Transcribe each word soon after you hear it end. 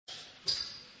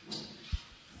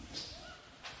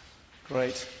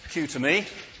Great. Cue to me.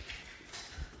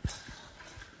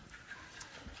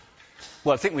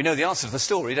 Well, I think we know the answer to the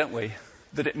story, don't we?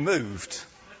 That it moved.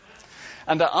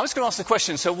 And I was going to ask the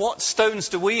question, so what stones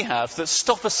do we have that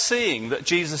stop us seeing that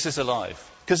Jesus is alive?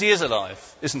 Because he is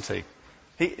alive, isn't he?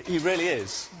 He really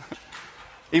is.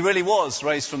 He really was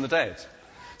raised from the dead.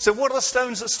 So what are the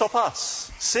stones that stop us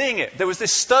seeing it? There was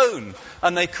this stone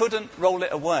and they couldn't roll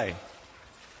it away.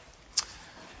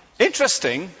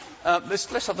 Interesting.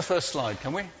 Let's have the first slide,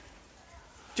 can we?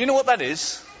 Do you know what that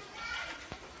is?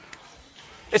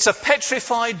 It's a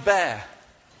petrified bear.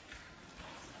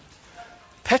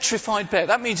 Petrified bear.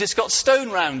 That means it's got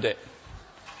stone round it.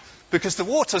 Because the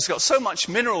water's got so much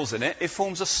minerals in it, it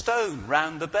forms a stone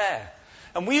round the bear.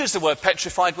 And we use the word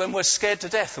petrified when we're scared to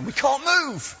death and we can't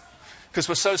move. Because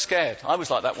we're so scared. I was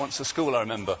like that once at school, I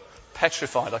remember.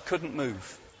 Petrified. I couldn't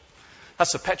move.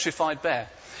 That's a petrified bear.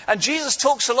 And Jesus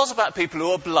talks a lot about people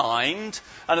who are blind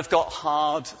and have got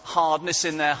hardness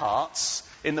in their hearts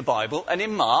in the Bible. And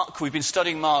in Mark, we've been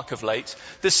studying Mark of late,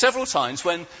 there's several times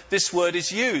when this word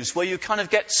is used, where you kind of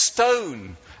get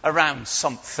stone around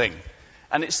something,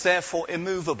 and it's therefore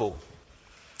immovable.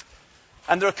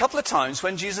 And there are a couple of times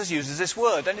when Jesus uses this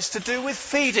word, and it's to do with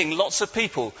feeding lots of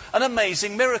people, an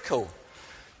amazing miracle.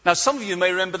 Now, some of you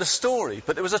may remember the story,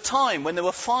 but there was a time when there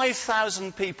were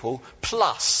 5,000 people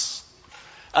plus,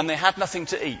 and they had nothing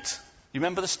to eat. You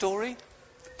remember the story?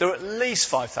 There were at least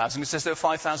 5,000. It says there were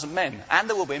 5,000 men, and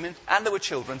there were women, and there were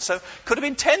children. So could have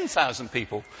been 10,000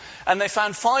 people. And they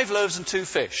found 5 loaves and 2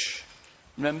 fish.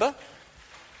 Remember?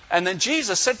 And then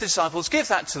Jesus said to the disciples, give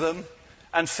that to them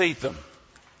and feed them.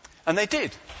 And they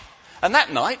did. And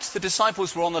that night, the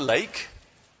disciples were on the lake,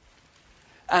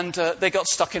 and they got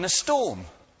stuck in a storm.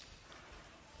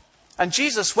 And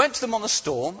Jesus went to them on the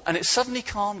storm, and it suddenly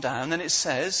calmed down, and it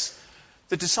says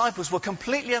the disciples were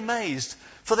completely amazed,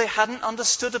 for they hadn't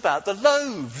understood about the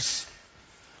loaves,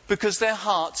 because their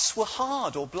hearts were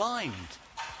hard or blind.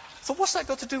 So what's that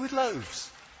got to do with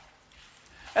loaves?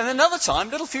 And another time,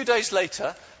 a little few days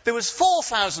later, there was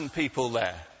 4,000 people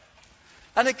there.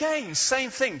 And again, same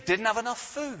thing, didn't have enough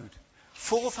food.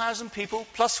 4,000 people,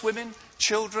 plus women,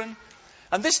 children.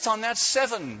 And this time they had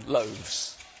 7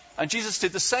 loaves. And Jesus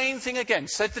did the same thing again,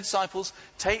 said to the disciples,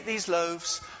 take these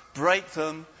loaves, break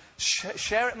them,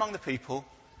 share it among the people,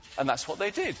 and that's what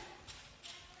they did.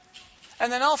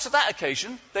 And then after that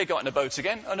occasion, they got in a boat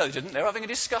again. Oh, no, they didn't. They were having a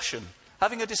discussion.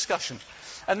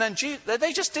 And then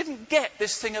they just didn't get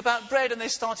this thing about bread, and they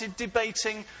started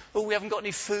debating, oh, we haven't got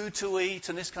any food to eat,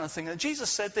 and this kind of thing. And Jesus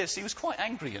said this. He was quite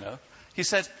angry, you know. He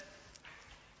said,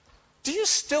 do you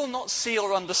still not see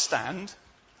or understand?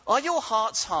 Are your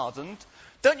hearts hardened?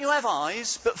 Don't you have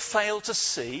eyes but fail to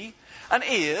see, and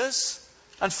ears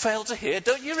and fail to hear?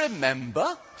 Don't you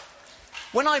remember?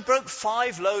 When I broke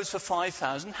 5 loaves for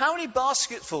 5,000, how many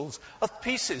basketfuls of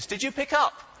pieces did you pick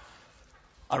up?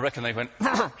 I reckon they went,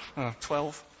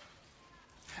 12.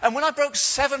 And when I broke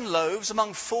 7 loaves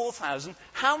among 4,000,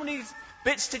 how many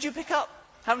bits did you pick up?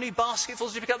 How many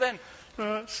basketfuls did you pick up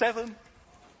then? 7.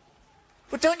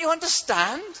 But don't you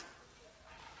understand?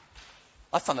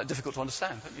 I find that difficult to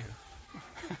understand, don't you?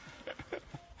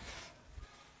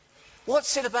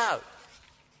 What's it about?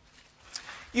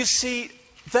 You see,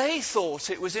 they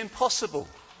thought it was impossible.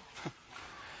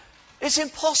 It's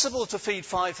impossible to feed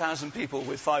 5,000 people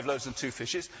with 5 loaves and 2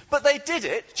 fishes. But they did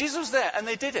it. Jesus was there and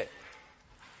they did it.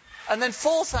 And then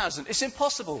 4,000. It's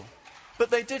impossible.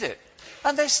 But they did it.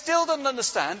 And they still don't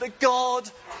understand that God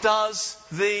does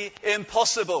the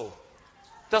impossible.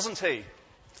 Doesn't he?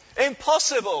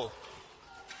 Impossible.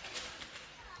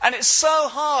 And it's so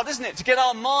hard, isn't it, to get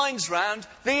our minds round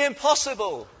the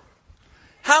impossible.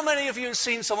 How many of you have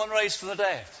seen someone raised from the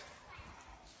dead?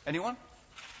 Anyone?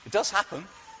 It does happen.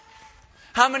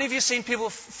 How many of you have seen people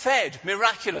fed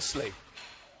miraculously?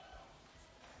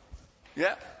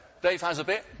 Yeah, Dave has a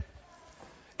bit.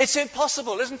 It's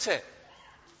impossible, isn't it?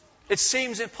 It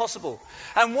seems impossible.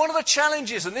 And one of the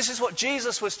challenges, and this is what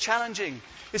Jesus was challenging,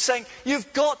 is saying,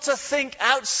 you've got to think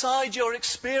outside your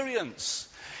experience.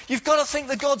 You've got to think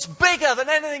that God's bigger than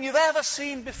anything you've ever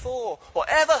seen before, or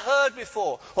ever heard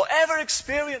before, or ever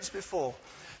experienced before.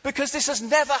 Because this has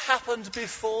never happened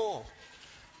before.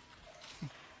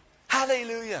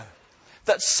 Hallelujah.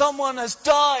 That someone has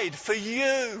died for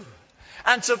you.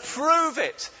 And to prove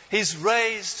it, he's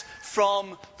raised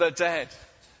from the dead.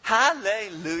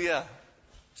 Hallelujah.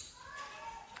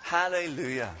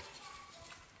 Hallelujah.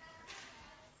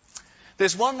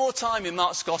 There's one more time in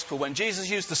Mark's Gospel when Jesus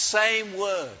used the same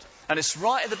word. And it's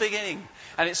right at the beginning.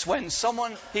 And it's when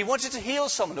he wanted to heal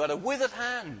someone who had a withered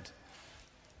hand.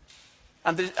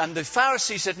 And the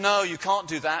Pharisees said, no, you can't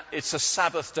do that. It's a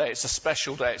Sabbath day. It's a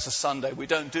special day. It's a Sunday. We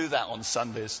don't do that on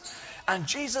Sundays. And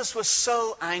Jesus was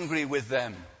so angry with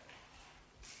them.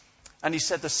 And he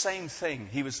said the same thing.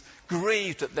 He was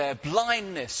grieved at their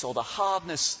blindness or the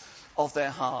hardness of their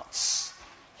hearts.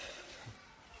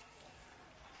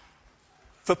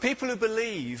 For people who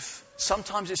believe,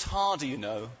 sometimes it's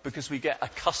harder, because we get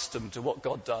accustomed to what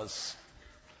God does.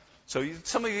 So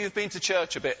some of you who've been to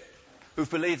church a bit, who've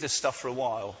believed this stuff for a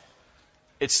while,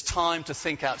 it's time to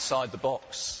think outside the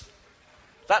box.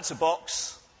 That's a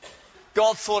box.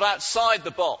 God thought outside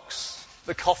the box.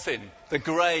 The coffin, the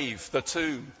grave, the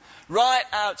tomb. Right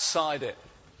outside it.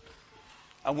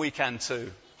 And we can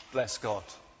too. Bless God.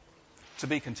 To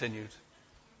be continued.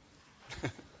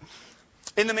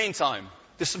 In the meantime,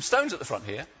 there's some stones at the front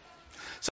here.